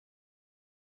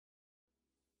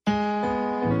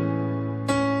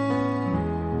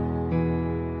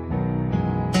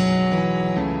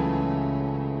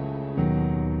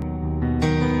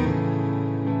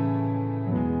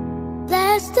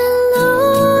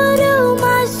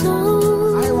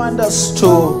us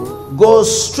to go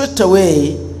straight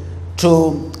away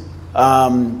to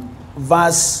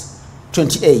verse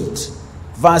 28.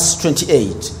 Verse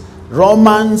 28.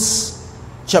 Romans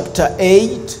chapter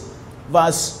 8,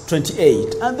 verse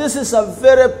 28. And this is a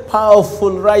very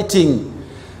powerful writing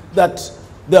that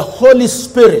the Holy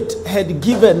Spirit had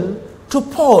given to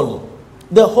Paul.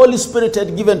 The Holy Spirit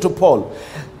had given to Paul.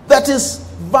 That is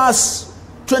verse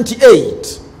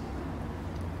 28.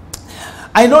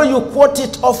 I know you quote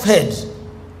it offhand,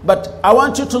 but I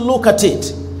want you to look at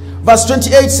it. Verse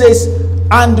 28 says,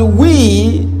 "And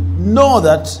we know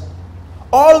that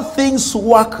all things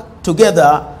work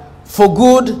together for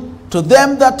good to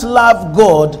them that love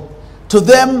God, to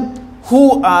them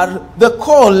who are the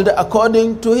called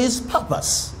according to his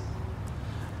purpose."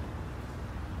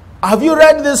 Have you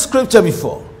read this scripture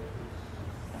before?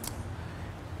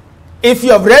 If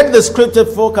you have read the scripture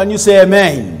before, can you say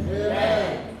amen?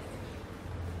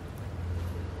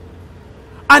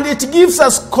 And it gives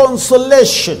us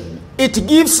consolation. It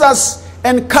gives us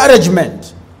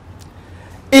encouragement.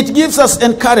 It gives us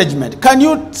encouragement. Can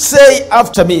you say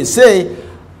after me? Say,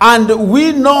 "And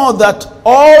we know that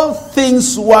all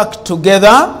things work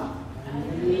together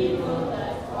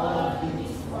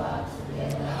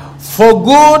for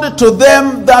good to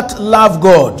them that love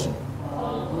God,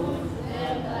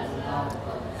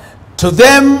 to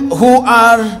them who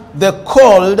are the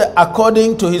called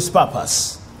according to his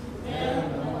purpose."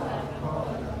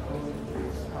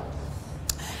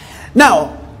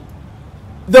 Now,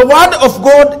 the word of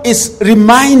God is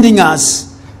reminding us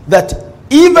that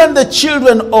even the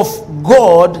children of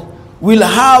God will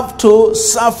have to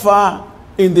suffer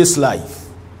in this life.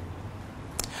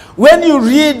 When you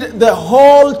read the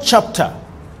whole chapter,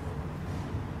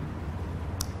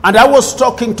 and I was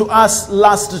talking to us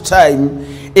last time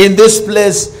in this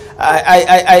place,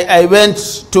 I went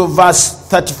to verse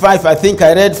 35. I think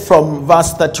I read from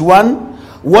verse 31.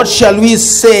 "What shall we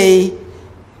say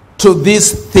to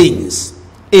these things?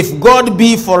 If God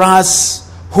be for us,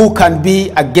 who can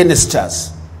be against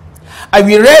us?" And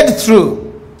we read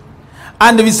through,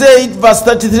 and we say verse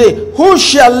 33, "Who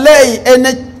shall lay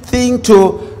anything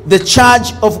to the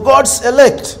charge of God's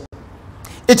elect?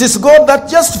 It is God that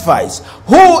justifies.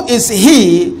 Who is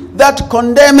he that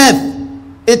condemneth?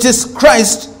 It is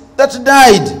Christ that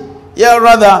died, yea,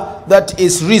 rather that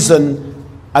is risen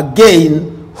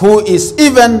again, who is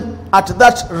even at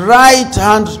that right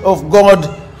hand of God,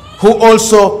 who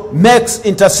also makes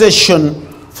intercession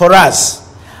for us."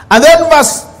 And then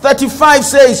verse 35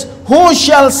 says, "Who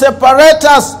shall separate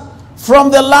us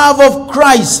from the love of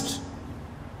Christ?"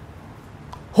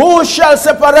 Who shall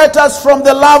separate us from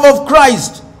the love of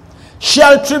Christ?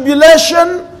 Shall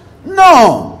tribulation?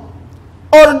 No.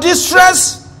 Or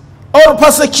distress? Or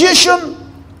persecution?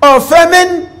 Or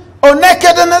famine? Or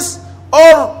nakedness?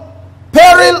 Or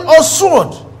peril? Or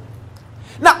sword?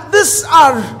 Now, these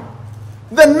are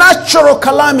the natural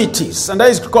calamities, and I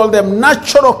used to call them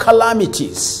natural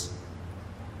calamities.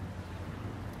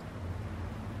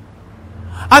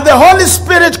 And the Holy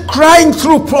Spirit, crying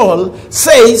through Paul,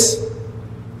 says,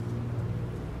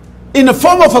 in the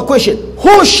form of a question,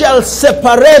 "Who shall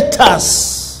separate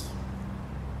us?"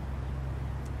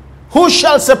 Who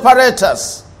shall separate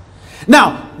us?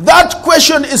 Now, that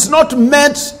question is not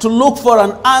meant to look for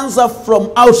an answer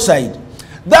from outside.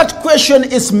 That question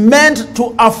is meant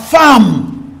to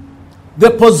affirm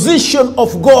the position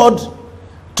of God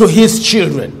to his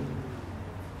children.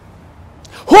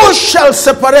 Who shall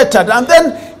separate us? And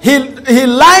then he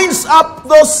lines up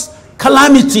those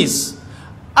calamities.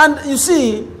 And you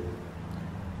see,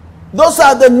 those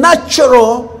are the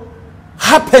natural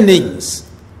happenings.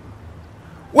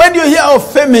 When you hear of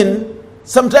famine,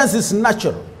 sometimes it's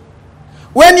natural.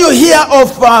 When you hear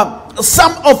of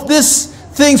some of these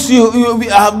things you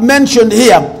have mentioned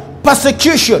here,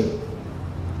 persecution.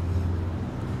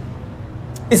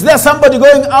 Is there somebody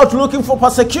going out looking for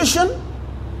persecution?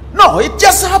 No, it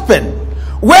just happened.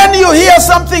 When you hear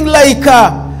something like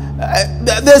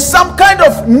there's some kind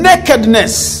of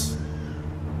nakedness,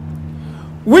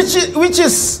 which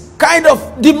is kind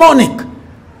of demonic.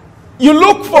 You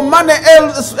look for money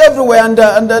everywhere,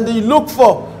 and you look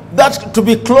for that to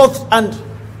be clothed, and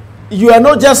you are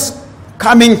not just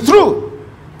coming through.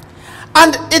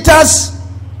 And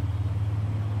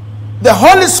the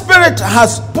Holy Spirit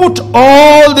has put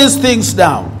all these things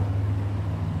down.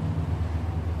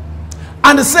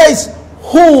 And it says,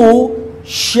 "Who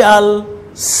shall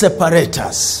separate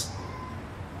us?"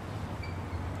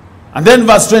 And then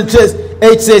verse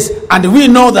 28 says, "And we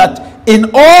know that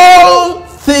in all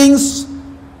things,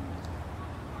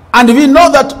 and we know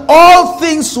that all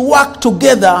things work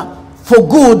together for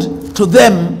good to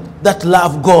them that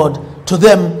love God, to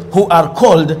them who are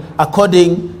called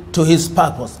according to his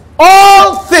purpose.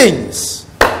 All things.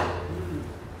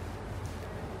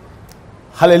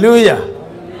 Hallelujah.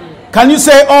 Amen. Can you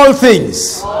say all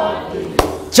things? All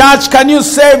things. Church, can you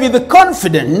say with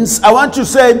confidence? I want to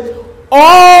say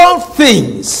all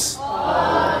things,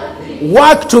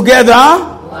 work together,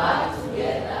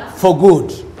 for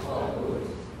good.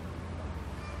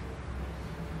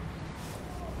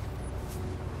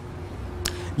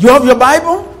 You have your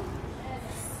Bible?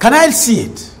 Can I see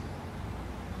it?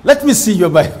 Let me see your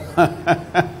Bible.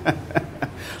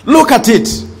 Look at it.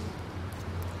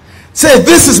 Say,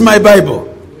 this is my Bible.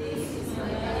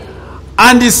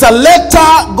 And it's a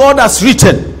letter God has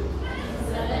written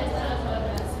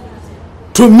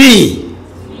to me.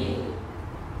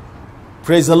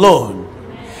 Praise the Lord.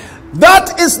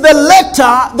 That is the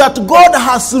letter that God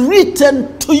has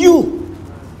written to you,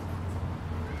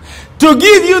 to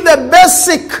give you the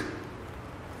basic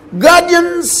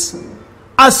guardians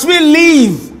as we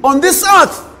live on this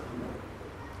earth.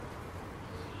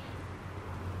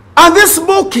 And this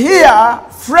book here,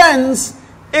 friends,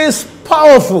 is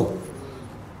powerful.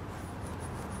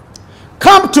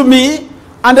 Come to me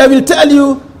and I will tell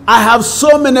you, I have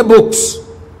so many books.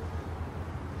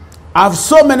 I have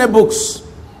so many books.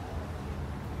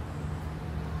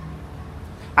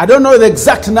 I don't know the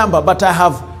exact number, but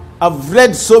I've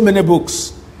read so many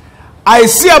books. I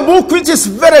see a book which is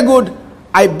very good.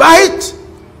 I buy it,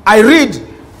 I read.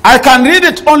 I can read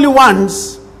it only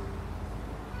once.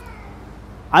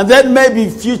 And then maybe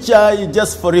future is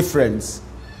just for reference.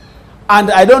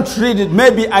 And I don't read it.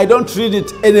 Maybe I don't read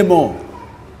it anymore.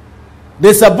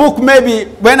 There's a book,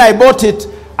 maybe when I bought it,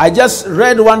 I just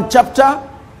read one chapter.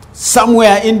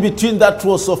 Somewhere in between, that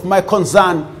was of my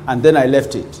concern, and then I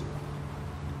left it.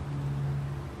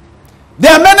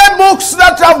 There are many books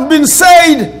that have been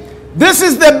said, this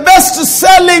is the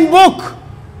best-selling book,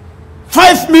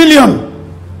 5 million.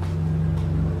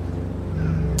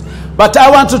 But I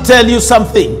want to tell you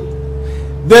something.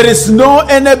 There is no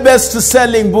any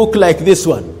best-selling book like this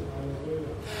one.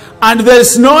 And there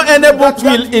is no any book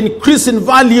will increase in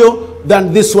value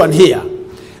than this one here.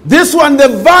 This one, the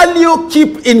value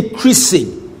keep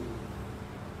increasing.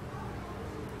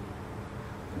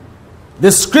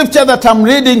 The scripture that I'm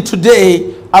reading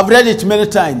today, I've read it many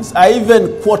times. I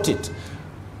even quote it.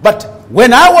 But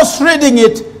when I was reading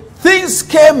it, things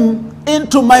came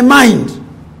into my mind.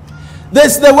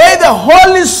 There's the way the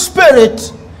Holy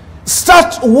Spirit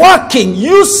starts working,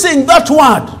 using that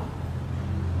word.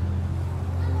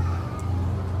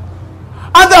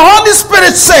 And the Holy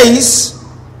Spirit says,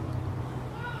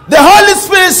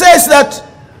 that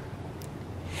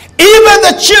even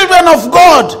the children of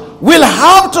God will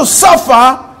have to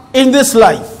suffer in this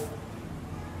life.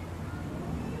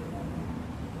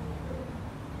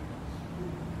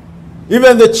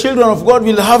 Even the children of God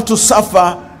will have to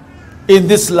suffer in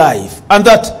this life. And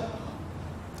that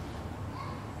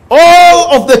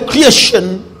all of the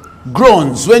creation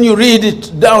groans. When you read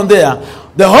it down there,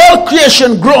 the whole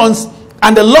creation groans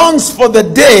and longs for the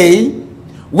day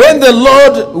when the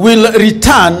Lord will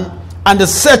return and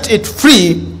set it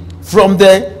free from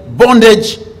the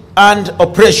bondage and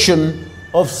oppression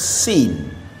of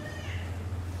sin.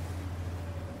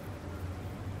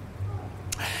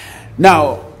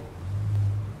 Now,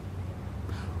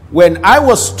 when I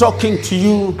was talking to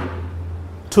you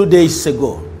 2 days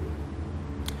ago,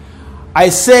 I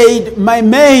said my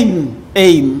main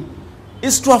aim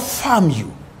is to affirm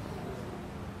you.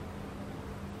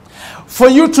 For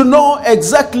you to know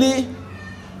exactly,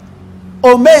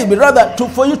 or maybe rather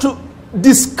for you to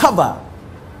discover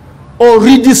or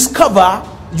rediscover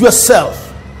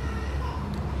yourself.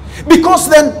 Because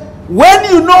then when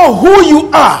you know who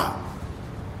you are,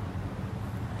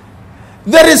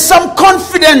 there is some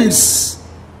confidence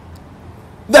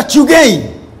that you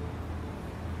gain.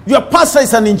 Your pastor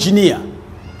is an engineer.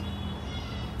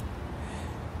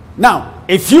 Now,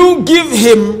 if you give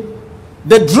him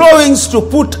the drawings to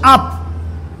put up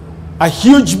a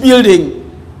huge building,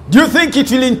 do you think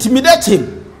it will intimidate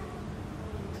him?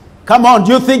 Come on,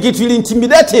 do you think it will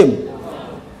intimidate him?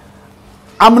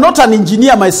 I'm not an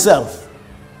engineer myself.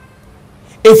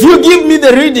 If you give me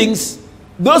the readings,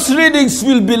 those readings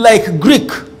will be like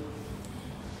Greek.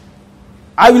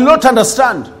 I will not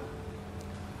understand.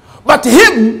 But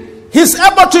him, he's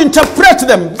able to interpret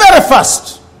them very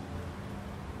fast.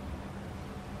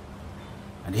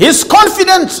 And he's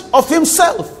confident of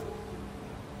himself.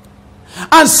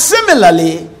 And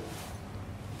similarly,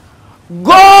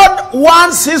 God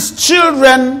wants his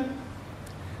children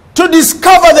to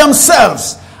discover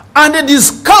themselves and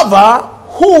discover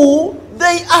who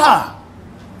they are.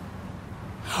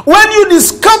 When you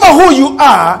discover who you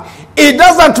are, it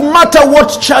doesn't matter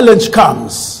what challenge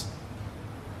comes.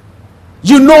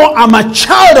 You know, I'm a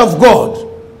child of God.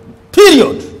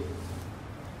 Period.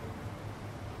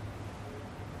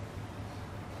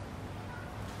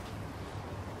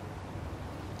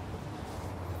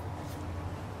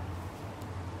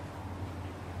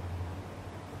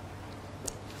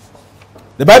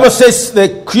 The Bible says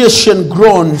the creation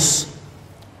groans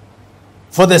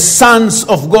for the sons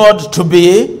of God to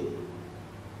be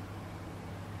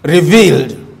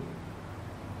revealed.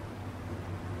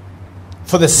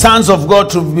 For the sons of God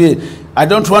to be, I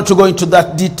don't want to go into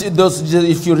that detail.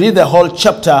 If you read the whole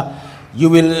chapter, you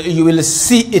will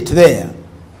see it there.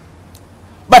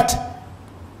 But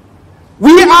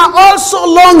we are also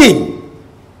longing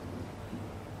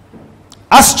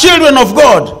as children of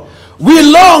God. We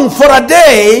long for a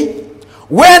day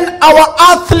when our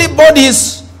earthly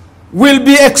bodies will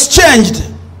be exchanged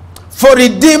for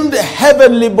redeemed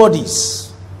heavenly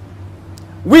bodies.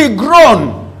 We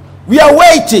groan. We are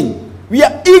waiting. We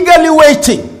are eagerly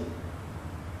waiting.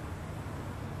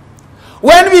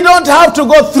 When we don't have to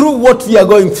go through what we are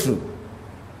going through.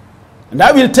 And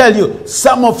I will tell you,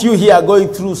 some of you here are going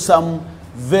through some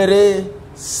very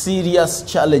serious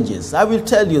challenges. I will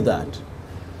tell you that.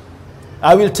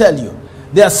 I will tell you.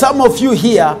 There are some of you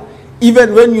here,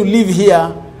 even when you live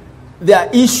here, there are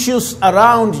issues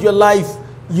around your life.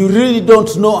 You really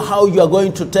don't know how you are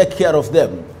going to take care of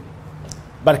them.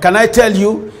 But can I tell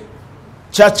you,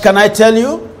 church, can I tell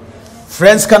you,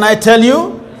 friends, can I tell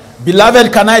you,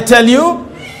 beloved, can I tell you,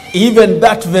 even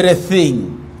that very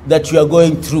thing that you are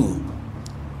going through,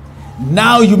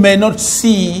 now you may not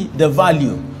see the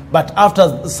value, but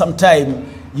after some time,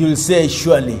 you'll say,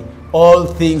 surely, all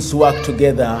things work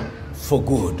together for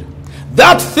good.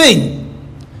 That thing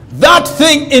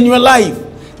in your life,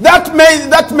 that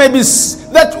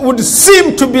would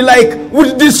seem to be like,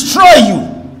 would destroy you.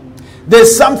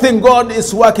 There's something God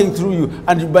is working through you.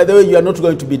 And by the way, you are not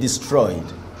going to be destroyed.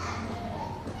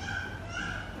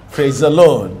 Praise the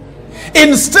Lord.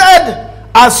 Instead,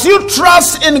 as you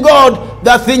trust in God,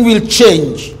 that thing will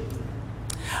change.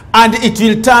 And it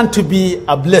will turn to be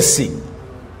a blessing.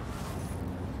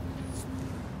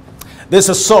 There's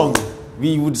a song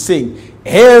we would sing.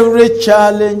 Every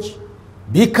challenge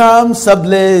becomes a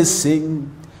blessing.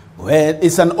 When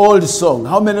it's an old song.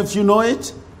 How many of you know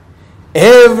it?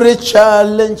 Every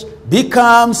challenge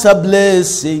becomes a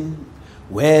blessing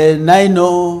when I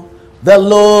know the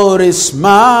Lord is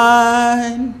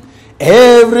mine.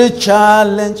 Every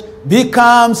challenge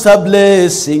becomes a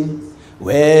blessing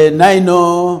when I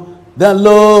know the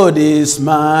Lord is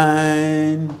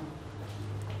mine.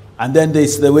 And then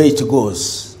there's the way it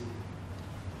goes.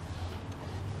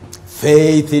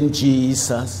 Faith in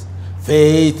Jesus,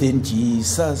 faith in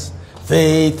Jesus,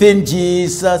 faith in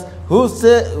Jesus. Who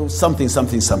said something.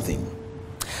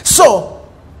 So,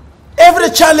 every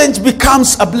challenge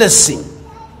becomes a blessing.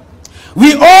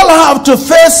 We all have to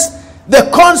face the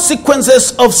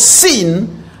consequences of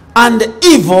sin and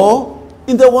evil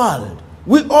in the world.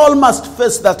 We all must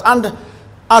face that. And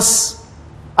as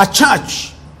a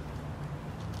church,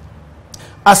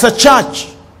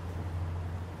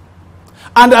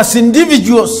 and as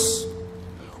individuals,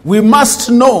 we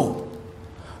must know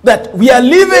that we are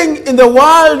living in the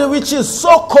world which is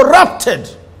so corrupted,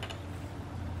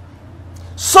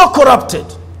 such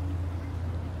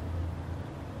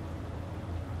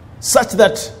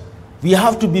that we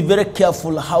have to be very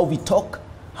careful how we talk,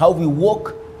 how we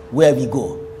walk, where we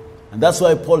go. And that's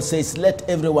why Paul says, let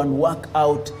everyone work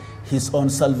out his own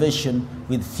salvation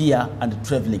with fear and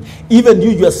trembling. Even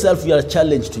you yourself, you are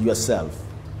challenged to yourself.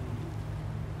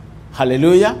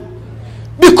 Hallelujah.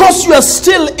 Because you are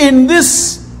still in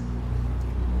this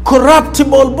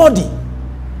corruptible body.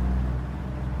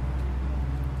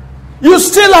 You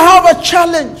still have a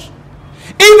challenge.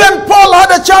 Even Paul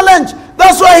had a challenge.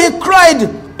 That's why he cried.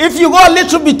 If you go a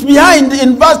little bit behind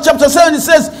in verse chapter 7, it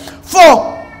says,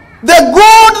 for the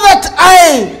good that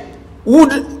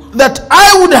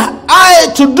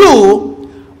I to do,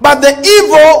 but the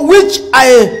evil which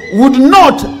I would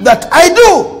not that I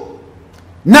do.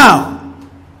 Now,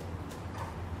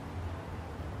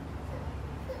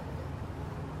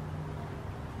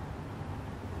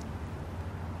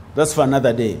 that's for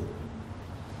another day.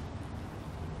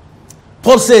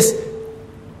 Paul says,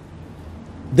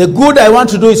 the good I want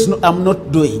to do is I'm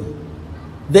not doing.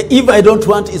 The evil I don't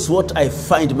want is what I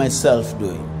find myself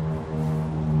doing.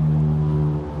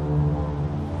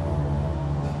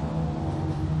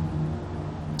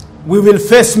 We will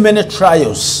face many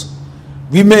trials.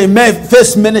 We may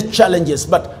face many challenges.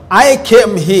 But I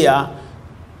came here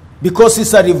because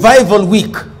it's a revival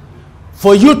week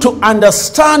for you to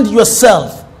understand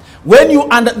yourself. When you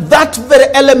that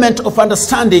very element of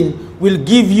understanding will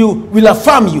give you, will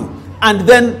affirm you, and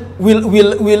then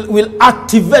will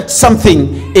activate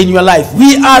something in your life.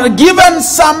 We are given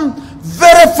some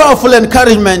very powerful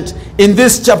encouragement in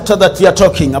this chapter that we are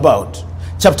talking about,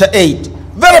 chapter 8.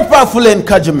 Very powerful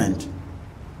encouragement.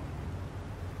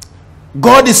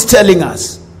 God is telling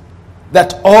us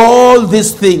that all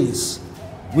these things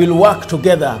will work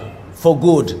together for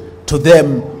good to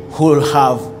them who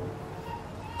have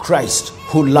Christ,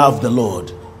 who love the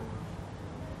Lord.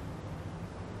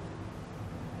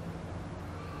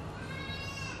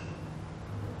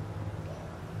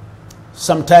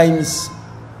 Sometimes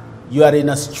you are in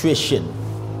a situation,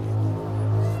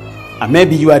 and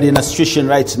maybe you are in a situation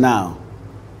right now,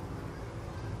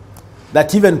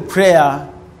 that even prayer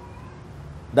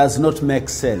does not make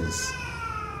sense.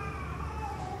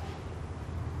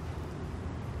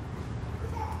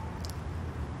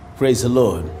 Praise the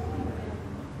Lord.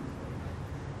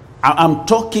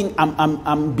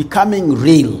 I'm becoming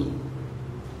real.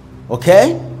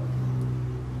 Okay?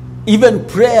 Even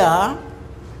prayer,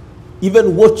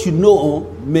 even what you know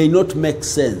may not make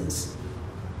sense.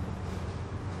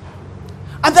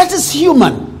 And that is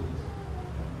human.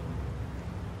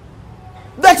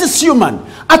 That is human.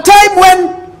 A time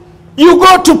when you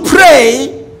go to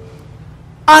pray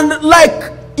and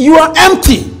like you are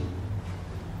empty.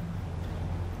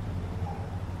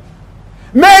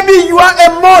 Maybe your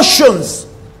emotions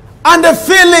and the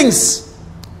feelings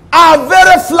are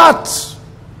very flat.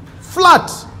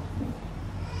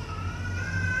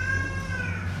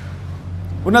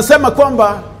 Unasema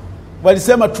kwamba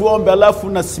walisema tuombe, alafu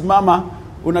unasimama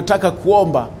unataka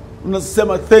kuomba,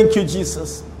 unasema thank you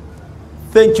Jesus,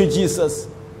 thank you Jesus,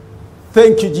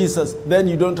 thank you Jesus, then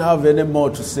you don't have any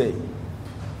more to say.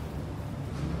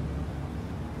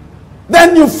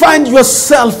 Then you find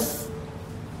yourself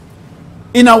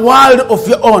in a world of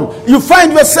your own. You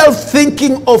find yourself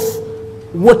thinking of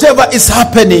whatever is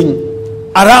happening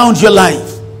around your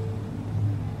life.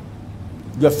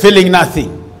 You're feeling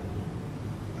nothing.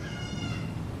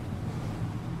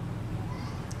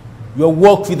 Your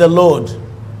walk with the Lord,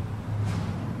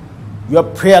 your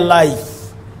prayer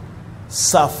life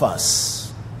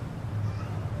suffers.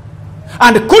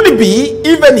 And could it be,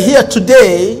 even here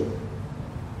today,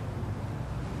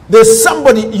 there's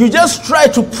somebody, you just try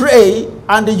to pray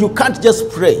and you can't just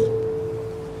pray.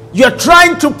 You're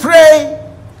trying to pray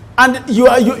and you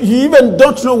even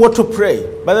don't know what to pray.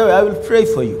 By the way, I will pray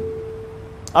for you.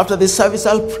 After this service,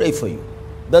 I'll pray for you.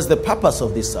 That's the purpose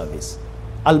of this service.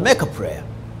 I'll make a prayer.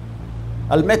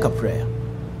 I'll make a prayer.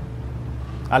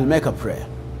 I'll make a prayer.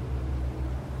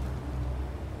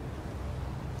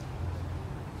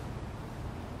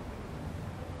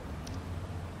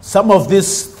 Some of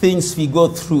these things we go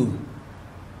through,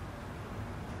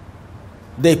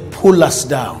 they pull us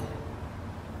down.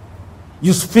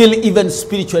 You feel even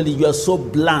spiritually you are so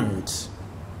blunt.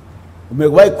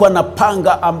 Umewahi kuwa na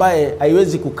panga ambaye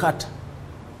haiwezi kukata,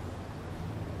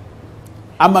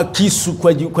 ama kisu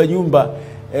kwa nyumba,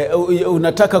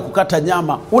 unataka kukata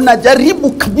nyama,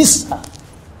 unajaribu kabisa,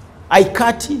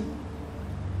 haikati.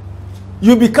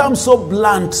 You become so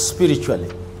blunt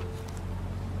spiritually.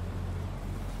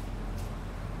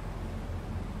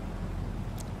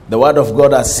 The word of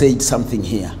God has said something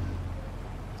here.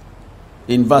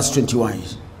 In verse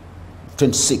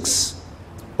 26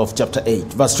 of chapter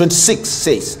 8. Verse 26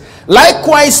 says,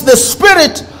 likewise the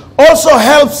Spirit also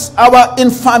helps our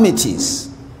infirmities.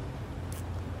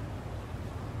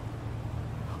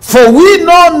 For we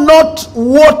know not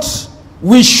what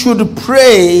we should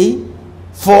pray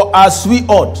for as we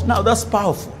ought. Now that's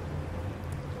powerful.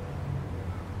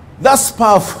 That's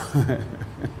powerful.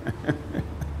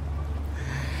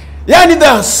 Yani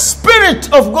the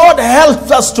Spirit of God helps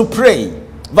us to pray.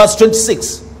 Verse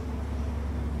 26.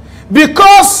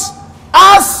 Because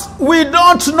as we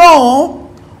don't know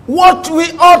what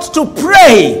we ought to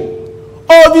pray,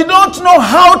 or we don't know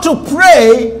how to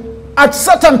pray at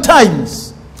certain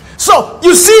times. So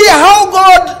you see how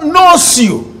God knows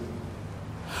you.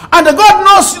 And God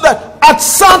knows you that at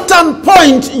certain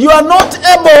point you are not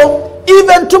able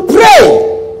even to pray.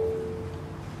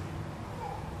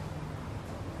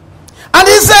 And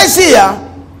he says here,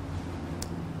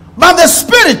 but the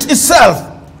Spirit itself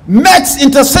makes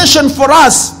intercession for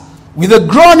us with the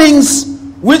groanings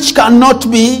which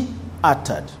cannot be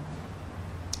uttered.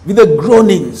 With the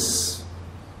groanings.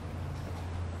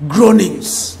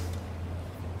 Groanings.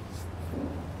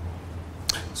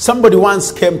 Somebody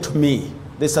once came to me.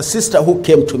 There's a sister who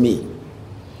came to me.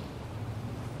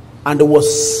 And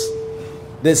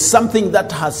there's something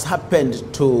that has happened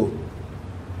to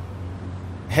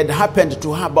had happened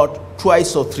to her about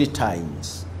twice or three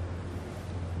times.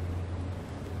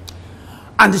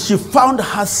 And she found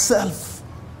herself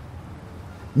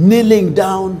kneeling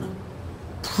down,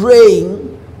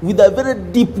 praying with a very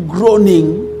deep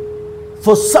groaning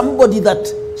for somebody that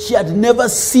she had never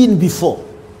seen before.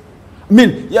 I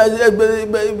mean,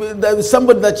 there was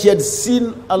somebody that she had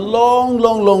seen a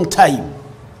long time.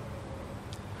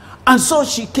 And so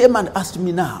she came and asked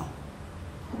me now,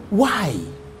 why?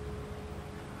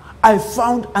 I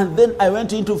found, and then I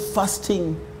went into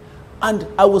fasting, and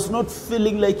I was not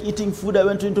feeling like eating food. I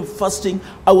went into fasting.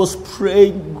 I was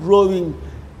praying, growing.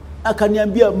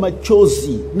 Akaniambia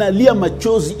machozi, nalia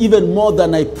machozi even more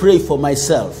than I pray for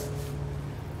myself.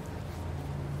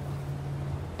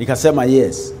 Nikasema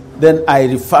yes. Then I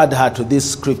referred her to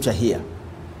this scripture here.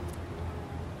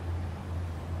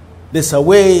 There's a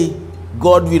way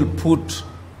God will put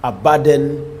a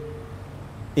burden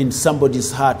in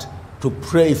somebody's heart to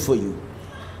pray for you.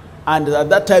 And at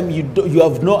that time, you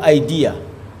have no idea.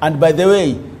 And by the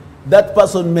way, that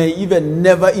person may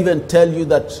never even tell you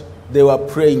that they were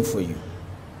praying for you.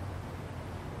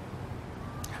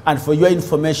 And for your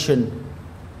information,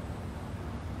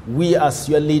 we as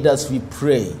your leaders, we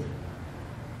pray.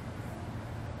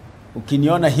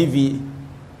 Ukiniona hivi,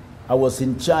 I was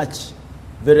in church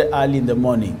very early in the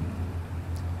morning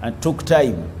and took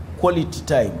time, quality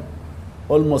time,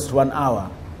 almost 1 hour,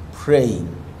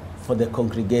 praying for the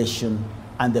congregation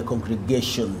and the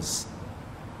congregations.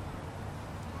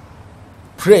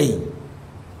 Praying.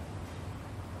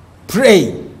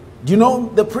 Praying. Do you know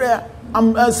the prayer?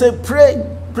 I say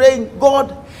praying,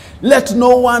 God, let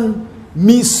no one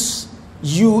miss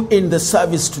you in the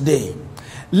service today.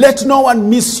 Let no one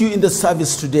miss you in the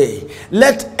service today.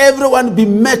 Let everyone be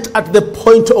met at the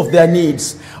point of their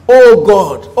needs. Oh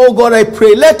God, I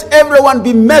pray, let everyone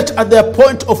be met at their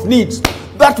point of needs.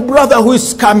 That brother who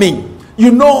is coming,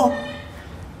 you know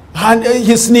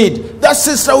his need. That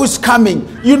sister who is coming,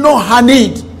 you know her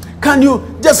need. Can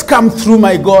you just come through,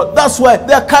 my God? That's why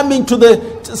they are coming to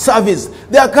the service.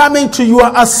 They are coming to your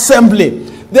assembly.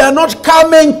 They are not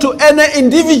coming to any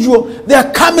individual. They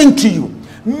are coming to you.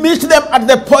 Meet them at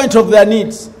the point of their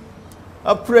needs.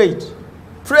 I prayed.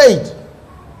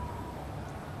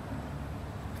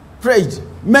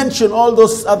 Mention all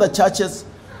those other churches.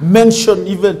 Mention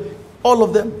even all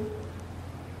of them.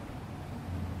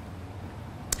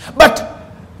 But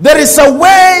there is a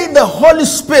way the Holy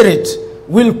Spirit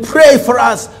will pray for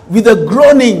us with a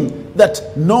groaning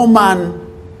that no man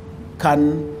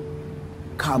can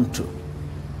come to.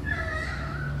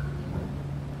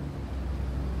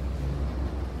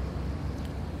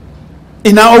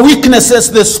 In our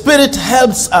weaknesses, the Spirit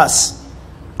helps us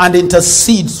and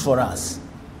intercedes for us.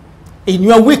 In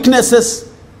your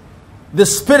weaknesses, the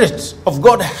Spirit of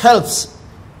God helps.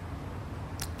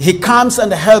 He comes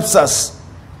and helps us,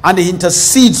 and He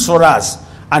intercedes for us.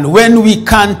 And when we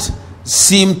can't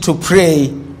seem to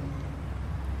pray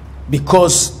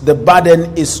because the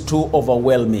burden is too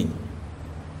overwhelming.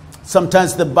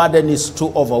 Sometimes the burden is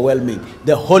too overwhelming.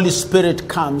 The Holy Spirit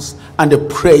comes and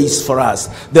prays for us.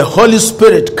 The Holy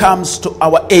Spirit comes to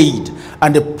our aid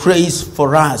and prays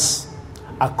for us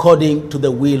according to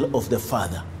the will of the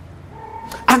Father.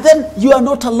 And then you are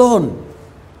not alone.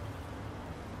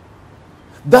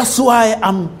 That's why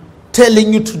I'm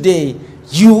telling you today,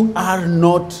 you are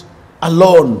not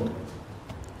alone.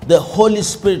 The Holy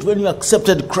Spirit, when you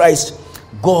accepted Christ,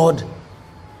 God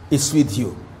is with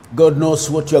you. God knows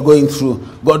what you are going through.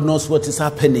 God knows what is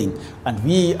happening. And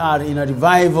we are in a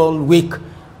revival week.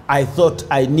 I thought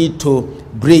I need to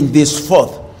bring this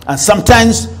forth. And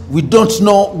sometimes we don't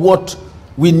know what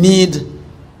we need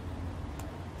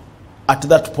at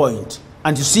that point.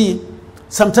 And you see,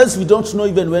 sometimes we don't know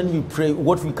even when we pray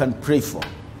what we can pray for.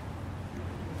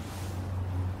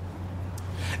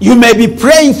 You may be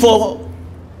praying for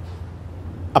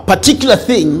a particular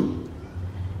thing,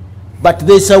 but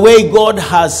there's a way God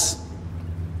has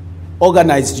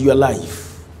organized your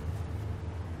life.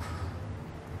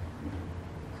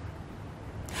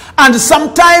 And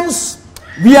sometimes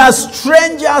we are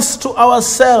strangers to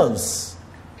ourselves.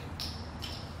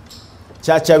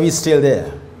 Church, are we still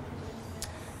there?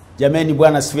 Jameni,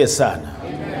 Bwana asifiwe sana.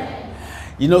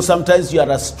 You know, sometimes you are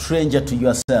a stranger to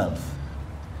yourself.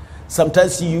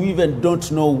 Sometimes you even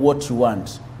don't know what you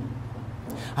want.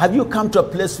 Have you come to a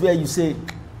place where you say,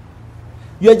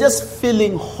 you're just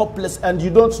feeling hopeless and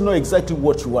you don't know exactly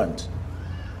what you want?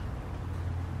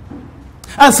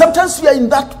 And sometimes we are in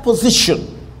that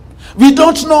position. We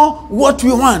don't know what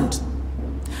we want.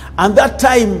 And that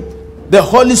time, the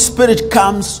Holy Spirit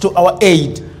comes to our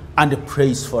aid and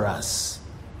prays for us.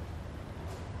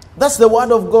 That's the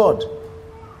word of God.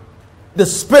 The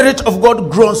Spirit of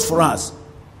God groans for us.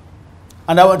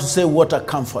 And I want to say, what a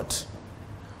comfort.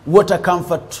 What a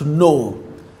comfort to know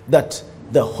that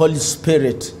the Holy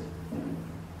Spirit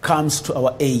comes to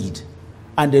our aid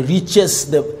and reaches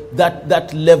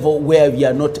that level where we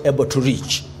are not able to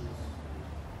reach.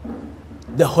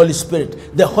 The Holy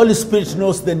Spirit. The Holy Spirit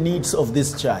knows the needs of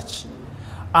this church.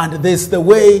 And there's the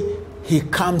way he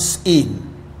comes in.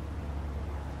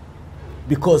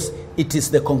 Because it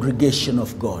is the congregation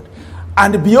of God.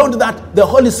 And beyond that, the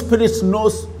Holy Spirit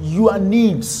knows your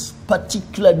needs,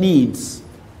 particular needs.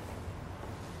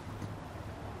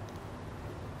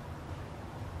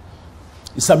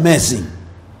 It's amazing.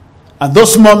 And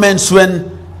those moments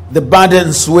when the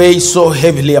burdens weigh so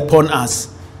heavily upon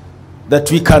us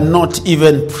that we cannot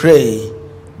even pray,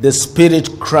 the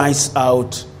Spirit cries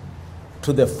out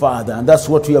to the Father. And that's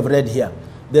what we have read here.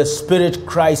 The Spirit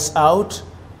cries out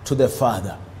to the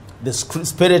Father. The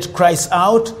Spirit cries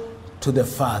out to the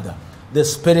Father. The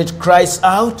Spirit cries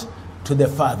out to the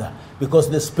Father. Because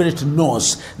the Spirit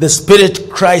knows. The Spirit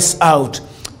cries out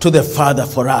to the Father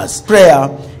for us. Prayer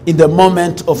in the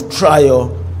moment of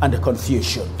trial and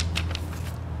confusion.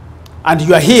 And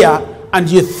you are here and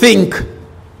you think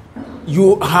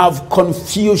you have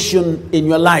confusion in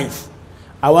your life.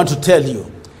 I want to tell you,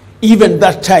 even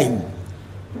that time,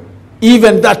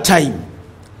 even the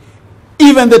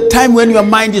time when your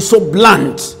mind is so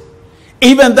blunt,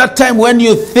 even that time when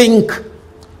you think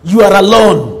you are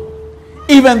alone,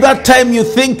 even that time you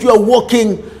think you are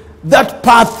walking that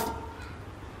path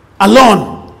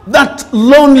alone, that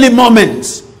lonely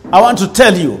moment, I want to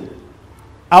tell you,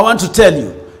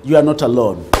 you are not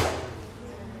alone.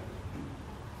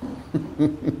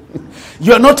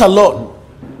 You are not alone.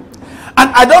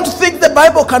 And I don't think the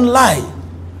Bible can lie.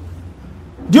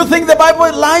 Do you think the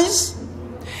Bible lies?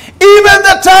 Even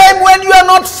the time when you are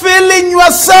not feeling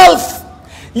yourself,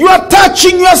 you are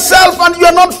touching yourself and you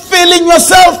are not feeling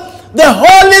yourself, the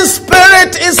Holy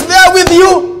Spirit is there with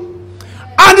you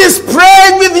and is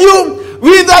praying with you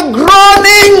with a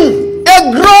groaning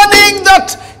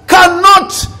that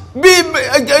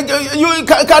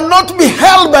cannot be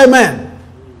held by man.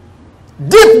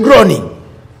 Deep groaning.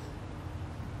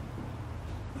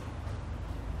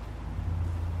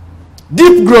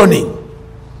 Deep groaning.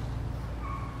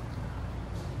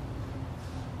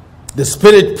 The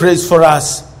Spirit prays for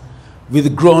us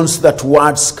with groans that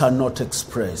words cannot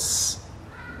express.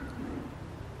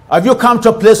 Have you come to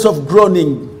a place of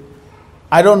groaning?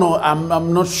 I don't know.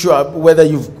 I'm not sure whether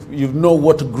you know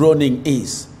what groaning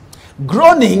is.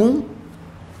 Groaning.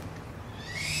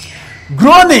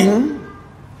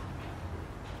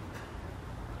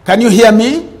 Can you hear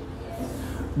me?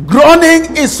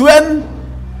 Groaning is when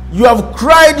you have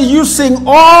cried using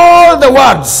all the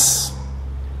words,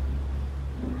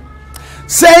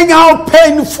 saying how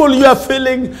painful you are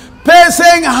feeling,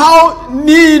 saying how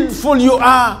needful you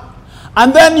are,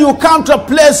 and then you come to a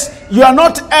place you are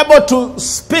not able to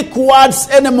speak words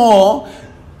anymore.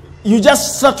 You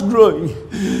just start growing.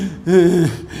 You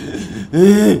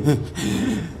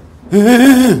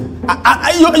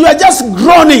are just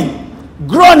groaning.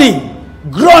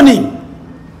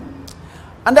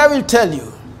 And I will tell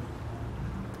you,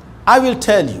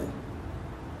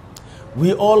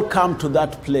 we all come to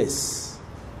that place.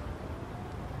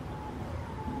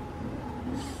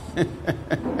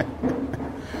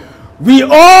 We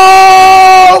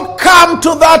all come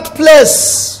to that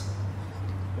place.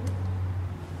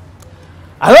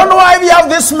 I don't know why we have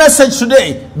this message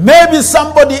today. Maybe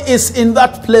somebody is in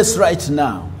that place right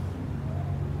now.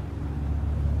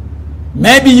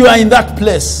 Maybe you are in that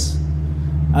place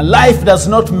and life does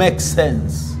not make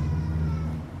sense.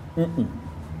 It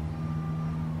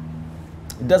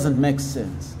doesn't make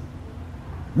sense.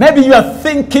 Maybe you are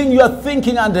thinking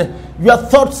and your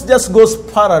thoughts just goes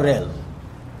parallel.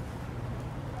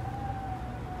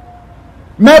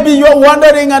 Maybe you are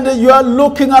wondering and you are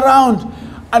looking around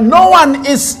and no one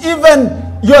is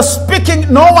even, you're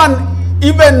speaking, no one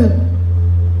even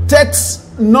takes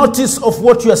notice of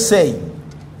what you are saying.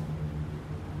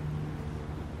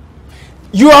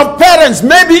 Your parents,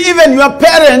 maybe even your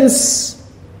parents,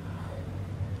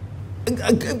 they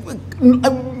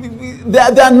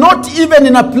are not even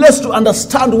in a place to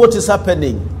understand what is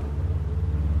happening.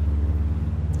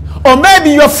 Or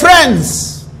maybe your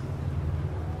friends.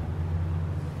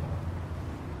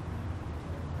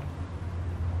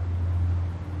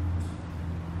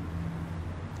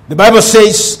 The Bible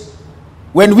says,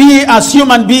 when we as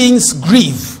human beings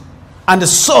grieve and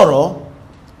sorrow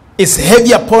is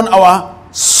heavy upon our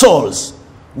souls,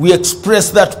 we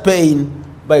express that pain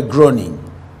by groaning.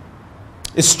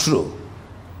 It's true.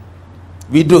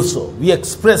 We do so. We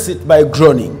express it by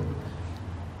groaning.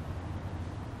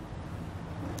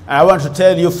 I want to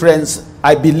tell you, friends,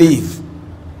 I believe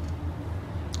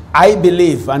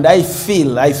and I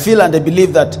feel and I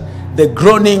believe that the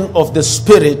groaning of the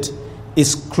Spirit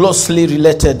is closely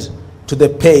related to the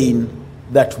pain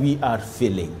that we are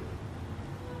feeling.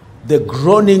 The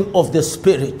groaning of the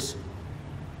Spirit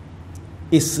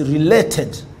is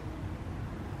related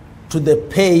to the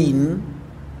pain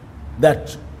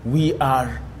that we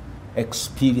are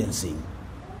experiencing.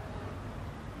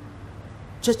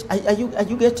 Church, are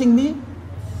you getting me?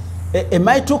 Am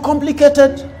I too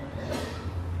complicated?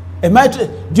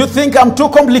 Do you think I'm too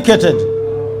complicated?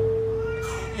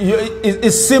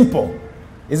 It's simple.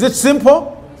 Is it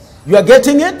simple? You are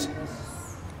getting it?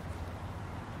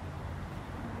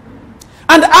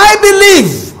 And I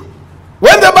believe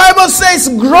when the Bible says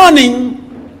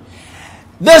groaning,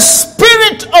 the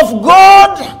Spirit of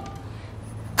God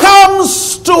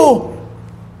comes to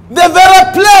the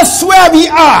very place where we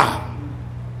are.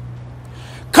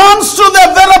 Comes to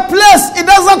the very place, it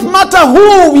doesn't matter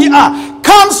who we are,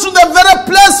 comes to the very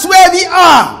place where we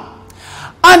are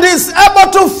and is able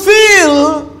to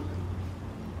feel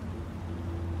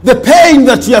the pain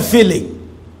that we are feeling.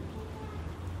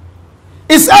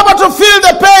 Is able to feel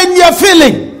the pain we are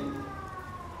feeling.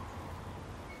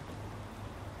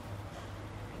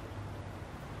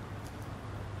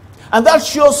 And that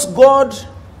shows God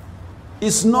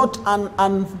is not an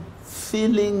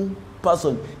unfeeling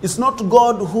person. It's not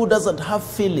God who doesn't have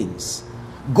feelings.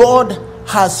 God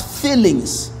has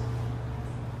feelings.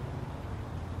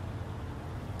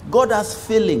 God has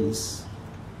feelings.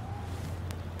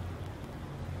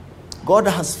 God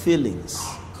has feelings.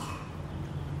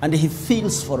 And he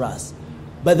feels for us.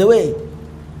 By the way,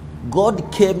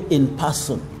 God came in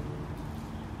person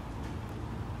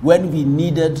when we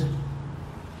needed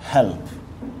help.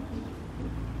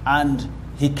 And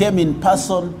he came in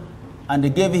person and he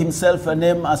gave himself a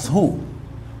name as who?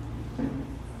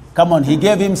 Come on, he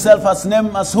gave himself as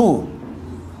name as who?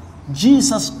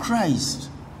 Jesus Christ.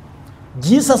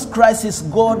 Jesus Christ is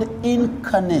God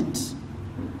incarnate.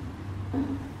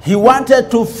 He wanted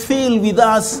to feel with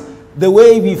us the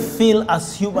way we feel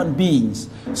as human beings.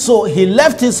 So he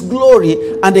left his glory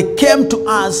and he came to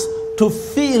us to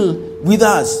feel with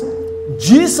us.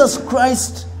 Jesus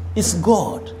Christ is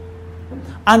God.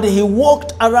 And he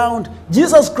walked around.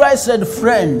 Jesus Christ had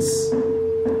friends.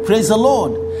 Praise the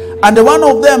Lord. And one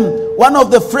of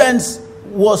the friends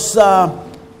was, am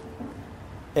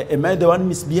I the one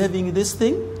misbehaving in this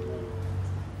thing?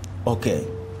 Okay.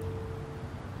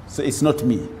 So it's not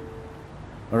me.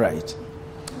 All right.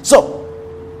 So,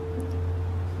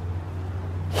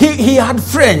 he had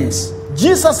friends.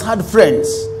 Jesus had friends.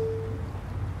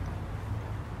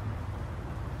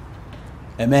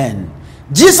 Amen.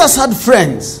 Jesus had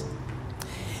friends.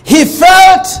 He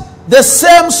felt the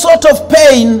same sort of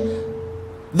pain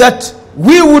that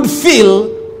we would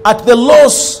feel at the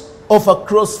loss of a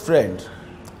close friend.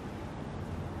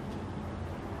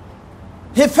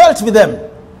 He felt with them.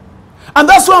 And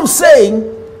that's what I'm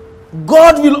saying.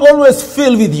 God will always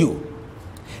feel with you.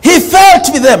 He felt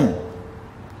with them.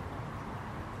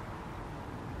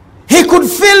 He could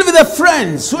feel with the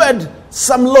friends who had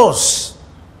some loss.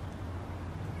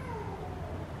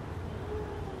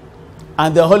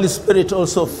 And the Holy Spirit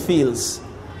also feels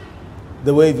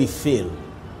the way we feel.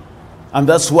 And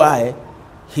that's why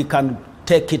he can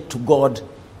take it to God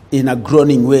in a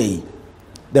groaning way.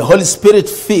 The Holy Spirit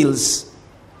feels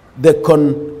the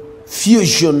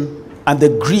confusion and the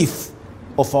grief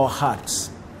of our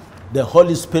hearts. The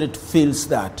Holy Spirit feels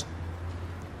that.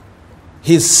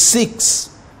 He seeks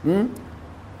to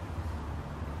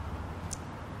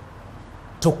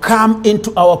come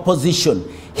into our position.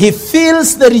 He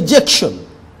feels the rejection.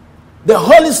 The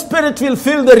Holy Spirit will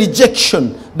feel the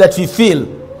rejection that we feel.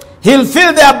 He'll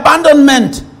feel the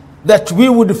abandonment that we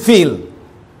would feel.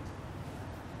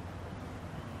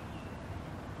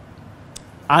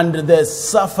 And the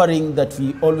suffering that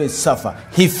we always suffer.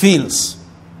 He feels.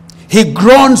 He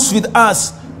groans with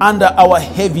us under our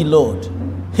heavy load.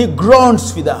 He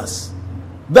groans with us.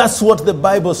 That's what the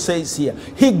Bible says here.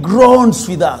 He groans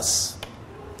with us.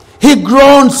 He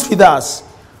groans with us.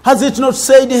 Has it not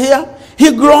said here?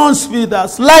 He groans with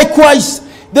us. Likewise,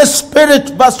 the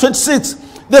Spirit, verse 26,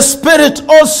 the Spirit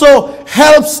also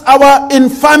helps our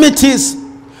infirmities,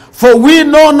 for we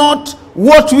know not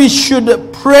what we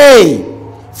should pray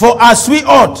for as we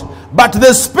ought. But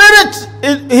the Spirit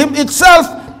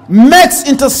itself makes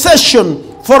intercession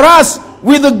for us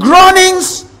with the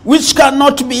groanings which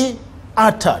cannot be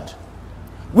uttered.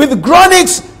 With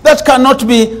groanings that cannot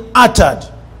be uttered.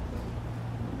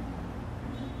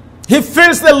 He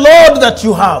feels the load that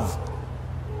you have.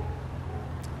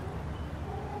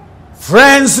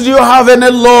 Friends, do you have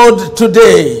any load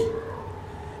today?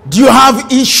 Do you have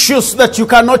issues that you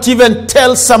cannot even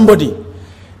tell somebody?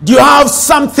 Do you have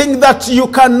something that you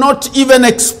cannot even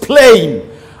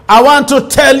explain? I want to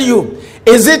tell you,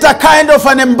 is it a kind of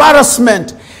an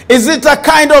embarrassment? Is it a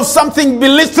kind of something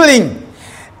belittling?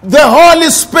 The Holy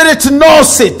Spirit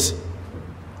knows it.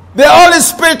 The Holy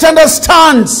Spirit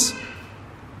understands.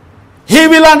 He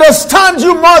will understand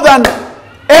you more than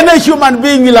any human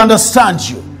being will understand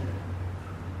you.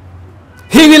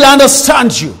 He will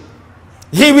understand you.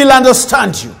 He will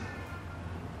understand you.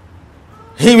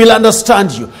 He will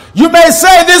understand you. You may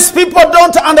say, these people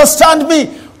don't understand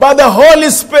me, but the Holy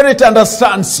Spirit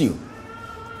understands you.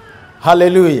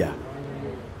 Hallelujah.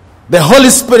 The Holy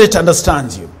Spirit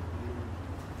understands you.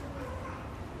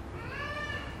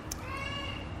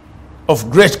 Of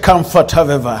great comfort,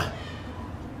 however,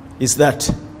 is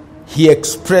that he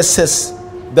expresses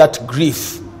that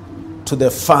grief to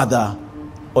the Father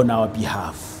on our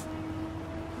behalf.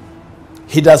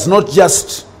 He does not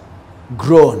just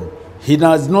groan. He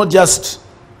does not just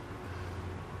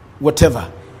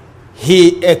whatever.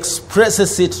 He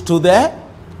expresses it to the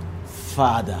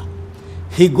Father.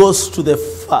 He goes to the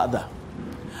Father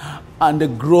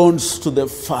and groans to the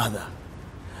Father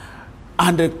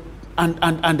and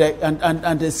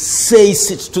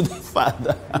says it to the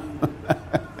Father.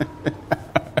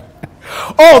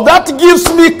 Oh, that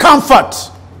gives me comfort.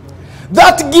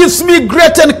 That gives me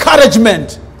great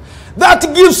encouragement.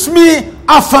 That gives me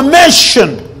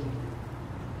affirmation.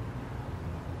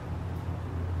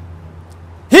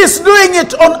 He's doing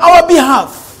it on our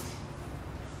behalf.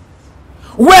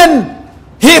 When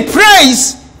he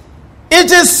prays, it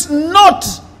is not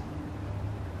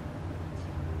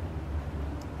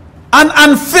an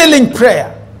unfailing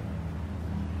prayer.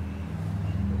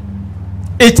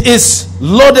 It is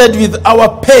loaded with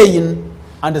our pain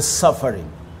and suffering.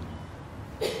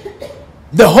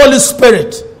 The Holy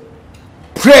Spirit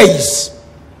prays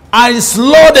and is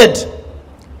loaded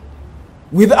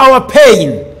with our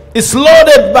pain. It's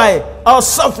loaded by our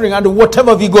suffering and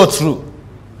whatever we go through.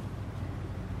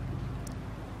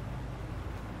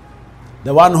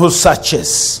 The one who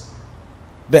searches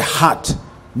the heart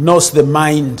knows the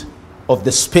mind of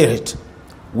the Spirit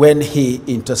when he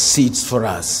intercedes for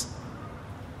us.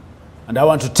 And I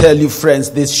want to tell you,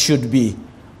 friends, this should be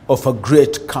of a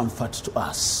great comfort to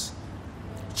us.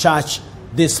 Church,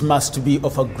 this must be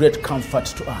of a great comfort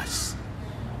to us.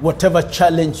 Whatever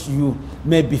challenge you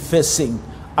may be facing,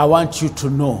 I want you to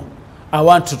know. I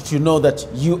want you to know that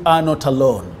you are not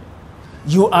alone.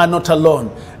 You are not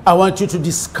alone. I want you to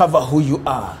discover who you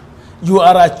are. You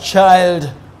are a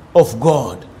child of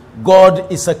God.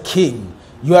 God is a king.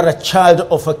 You are a child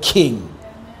of a king.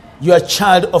 You are a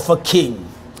child of a king.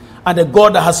 And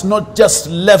God has not just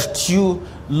left you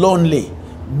lonely.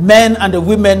 Men and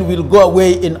women will go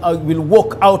away will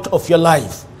walk out of your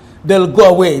life. They'll go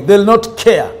away. They'll not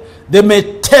care. They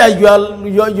may tear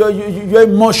your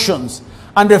emotions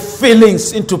and the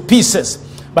feelings into pieces.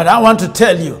 But I want to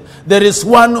tell you, there is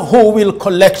one who will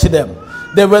collect them.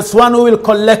 There is one who will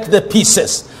collect the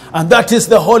pieces. And that is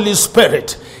the Holy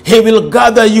Spirit. He will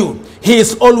gather you. He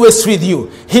is always with you.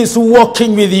 He is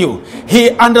walking with you. He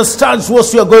understands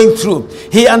what you are going through.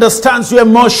 He understands your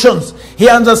emotions. He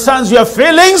understands your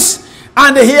feelings.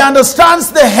 And he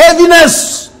understands the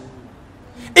heaviness.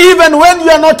 Even when you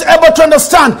are not able to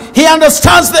understand, he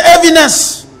understands the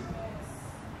heaviness.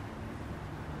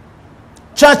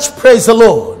 Church, praise the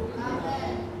Lord.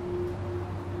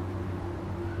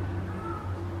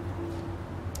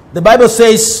 The Bible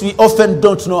says we often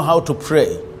don't know how to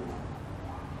pray.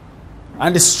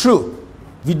 And it's true.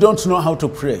 We don't know how to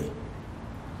pray.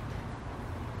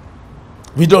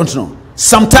 We don't know.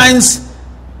 Sometimes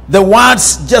the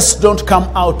words just don't come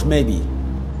out, maybe.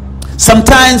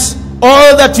 Sometimes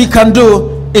all that we can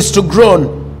do is to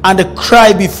groan and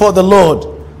cry before the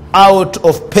Lord out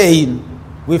of pain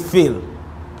we feel.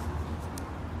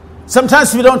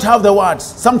 Sometimes we don't have the words.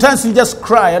 Sometimes we just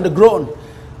cry and groan.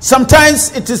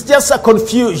 Sometimes it is just a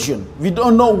confusion. We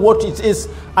don't know what it is,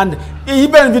 and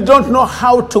even we don't know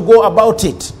how to go about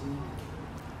it.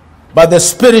 But the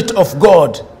Spirit of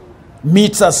God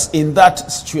meets us in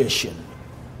that situation.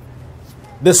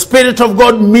 The Spirit of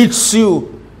God meets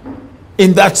you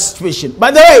in that situation. By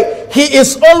the way, he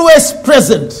is always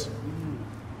present.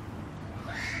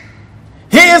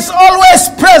 He is always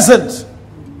present.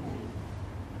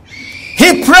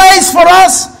 He prays for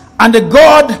us, and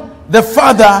God the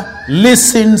Father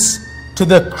listens to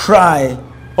the cry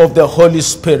of the Holy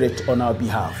Spirit on our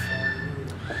behalf.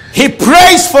 He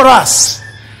prays for us,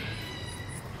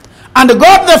 and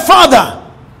God the Father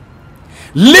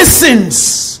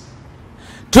listens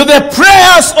to the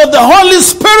prayers of the Holy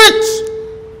Spirit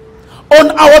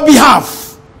on our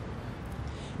behalf,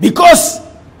 because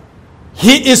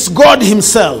he is God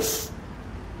himself,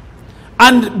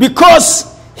 and because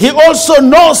he also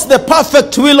knows the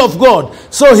perfect will of God.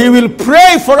 So he will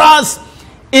pray for us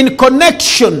in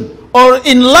connection or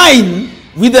in line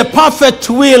with the perfect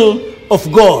will of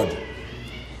God.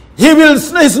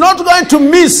 He's not going to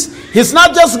miss. He's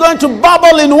not just going to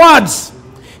babble in words.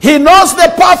 He knows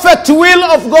the perfect will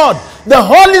of God. The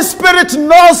Holy Spirit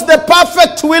knows the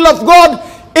perfect will of God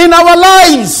in our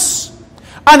lives.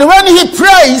 And when he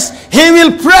prays, he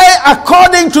will pray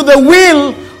according to the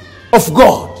will of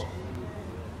God.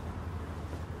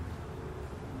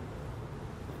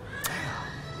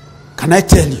 Can I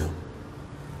tell you,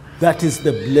 that is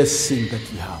the blessing that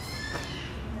we have.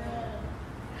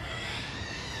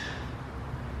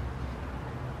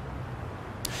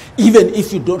 Even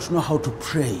if you don't know how to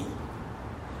pray,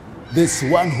 there's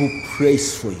one who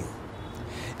prays for you.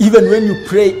 Even when you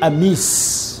pray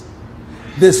amiss,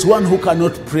 there's one who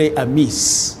cannot pray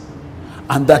amiss,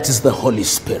 and that is the Holy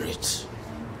Spirit.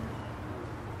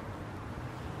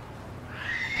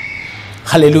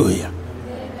 Hallelujah.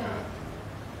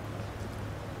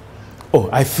 Oh,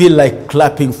 I feel like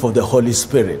clapping for the Holy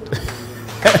Spirit.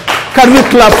 Can we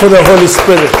clap for the Holy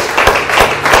Spirit?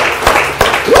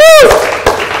 Woo!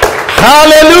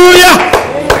 Hallelujah!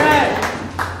 Amen.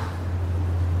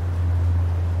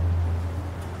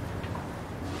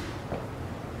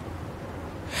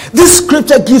 This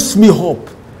scripture gives me hope.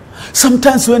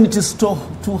 Sometimes when it is too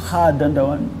hard and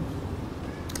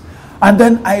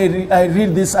then I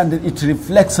read this and it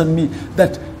reflects on me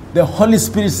that the Holy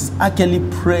Spirit is actually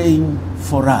praying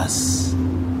for us.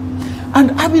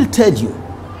 And I will tell you,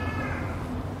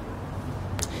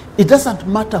 it doesn't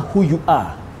matter who you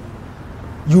are.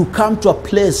 You come to a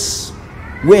place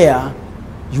where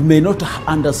you may not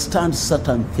understand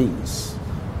certain things.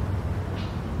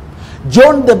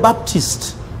 John the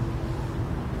Baptist,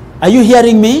 are you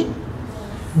hearing me?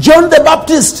 John the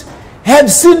Baptist had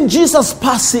seen Jesus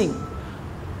passing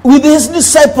with his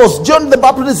disciples. John the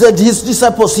Baptist had his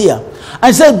disciples here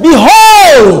and said,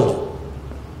 "Behold,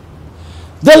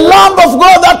 the Lamb of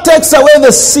God that takes away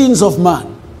the sins of man."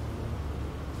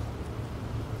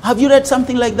 Have you read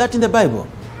something like that in the Bible?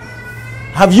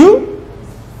 Have you?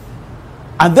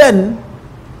 And then,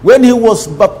 when he was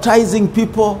baptizing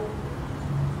people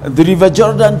at the River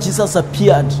Jordan, Jesus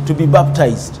appeared to be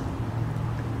baptized.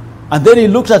 And then he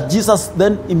looked at Jesus,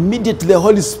 then immediately the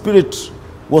Holy Spirit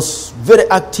was very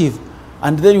active.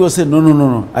 And then he was saying,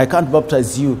 no, I can't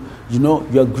baptize you. You know,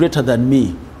 you are greater than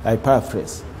me. I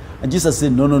paraphrase. And Jesus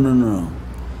said, no.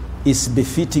 It's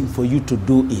befitting for you to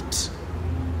do it.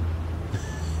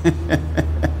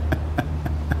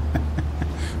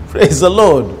 Praise the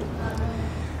Lord.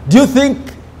 Do you think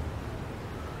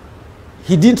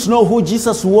he didn't know who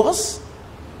Jesus was?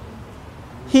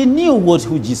 He knew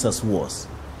who Jesus was.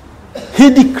 He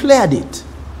declared it.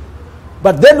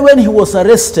 But then when he was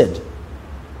arrested,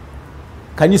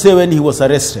 can you say when he was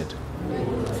arrested?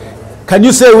 Can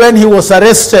you say when he was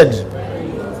arrested?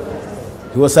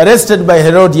 He was arrested by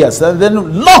Herodias and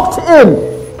then locked in.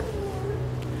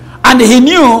 And he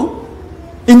knew,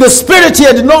 in the spirit he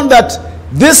had known that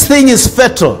this thing is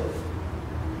fatal.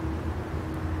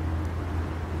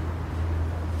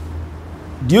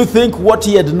 Do you think what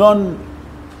he had known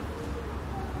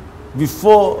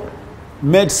before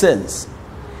made sense?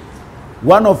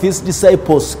 One of his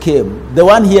disciples came, the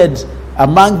one he had,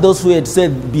 among those who had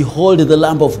said, "Behold the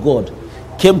Lamb of God,"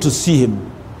 came to see him.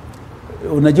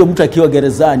 Unajua mtu akiwa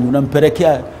gerezani,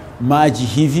 unampelekea maji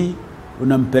hivi,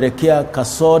 unampelekea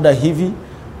kasoda hivi,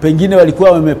 pengine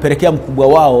walikuwa wamepelekea mkubwa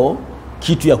wao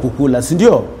kitu ya kukula, si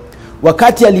ndio?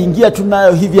 Wakati aliingia tu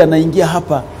nayo hivi, anaingia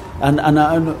hapa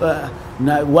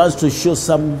wants to show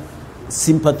some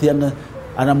sympathy,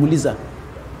 anamuuliza,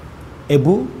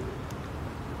 "Ebu,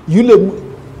 yule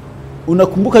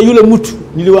unakumbuka yule mtu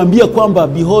niliwaambia kwamba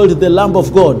behold the Lamb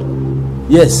of God?"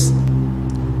 "Yes."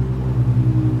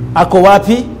 "Ako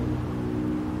wapi?"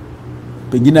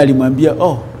 Pengine alimwambia,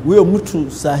 huyo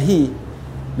mtu sahihi,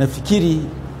 nafikiri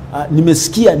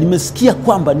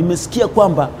nimesikia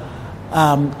kwamba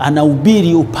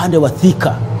anahubiri upande wa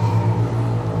Thika.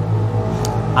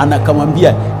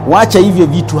 Anakamwambia, "Wacha hivyo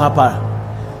vitu hapa.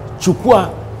 Chukua,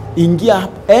 ingia,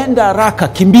 enda haraka,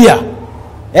 kimbia.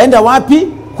 Enda wapi?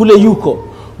 Kule yuko.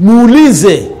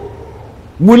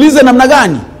 Muulize namna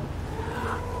gani?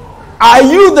 Are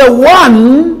you the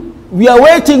one we are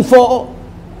waiting for?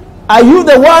 Are you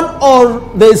the one, or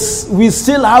we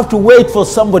still have to wait for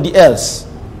somebody else?"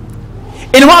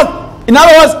 In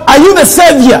other words, are you the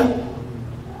Savior?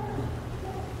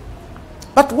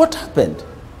 But what happened?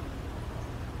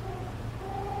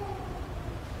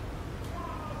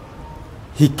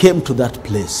 He came to that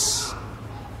place.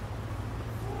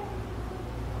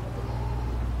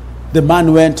 The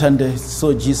man went and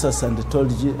saw Jesus and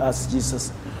told us,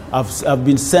 Jesus, I've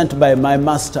been sent by my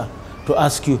master to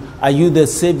ask you, are you the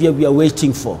Savior we are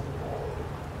waiting for?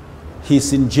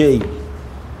 He's in jail.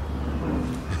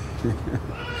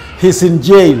 He's in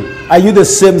jail. Are you the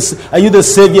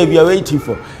Savior we are waiting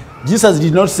for? Jesus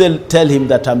did not tell him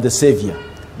that I'm the Savior.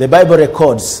 The Bible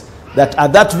records that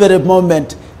at that very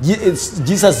moment,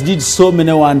 Jesus did so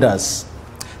many wonders.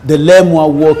 The lame were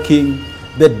walking,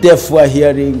 the deaf were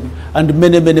hearing, and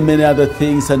many other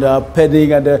things, and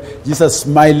penning, and Jesus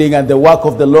smiling, and the work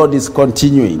of the Lord is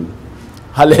continuing.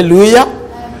 Hallelujah.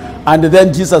 And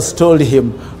then Jesus told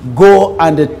him, go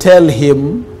and tell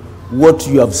him what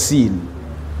you have seen,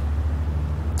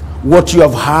 what you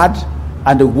have heard,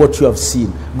 and what you have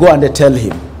seen. Go and tell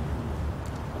him.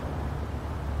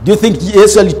 Do you think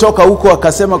Yesu alitoka huko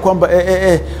akasema kwamba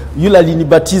yule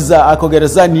alinibatiza ako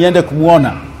gerezani niende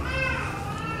kumuona?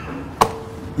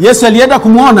 Yesu alienda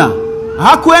kumuona?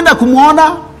 Hakuenda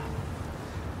kumuona.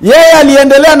 Yeye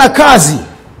aliendelea na kazi.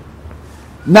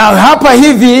 Na hapa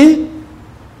hivi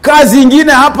kazi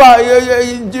ingine hapa,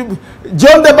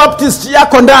 John the Baptist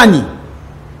yako ndani.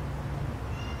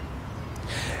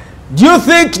 Do you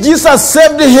think Jesus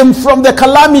saved him from the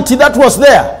calamity that was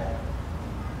there?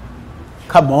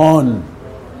 Come on.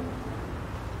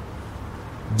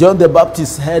 John the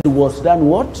Baptist's head was done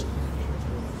what?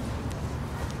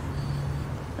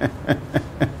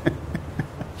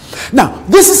 Now,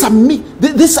 this is a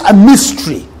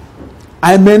mystery.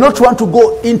 I may not want to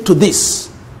go into this.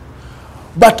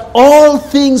 But all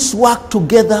things work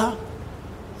together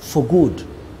for good.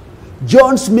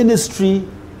 John's ministry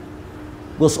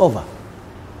was over.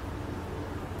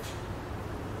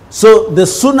 So the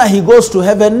sooner he goes to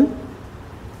heaven,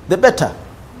 the better.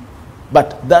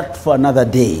 But that for another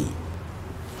day.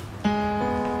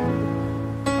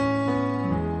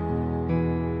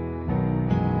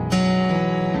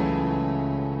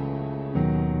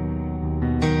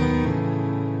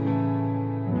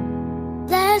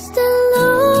 Bless the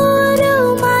Lord,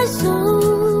 oh my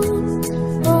soul,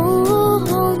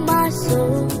 oh my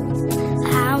soul.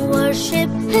 I worship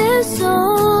His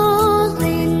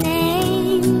holy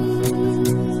name.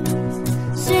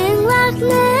 Sing like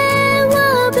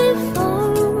never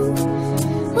before,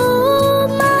 oh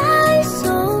my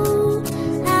soul.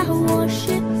 I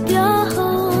worship Your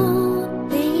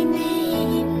holy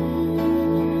name.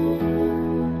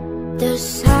 The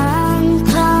sun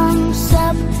comes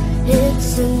up,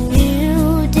 it's a new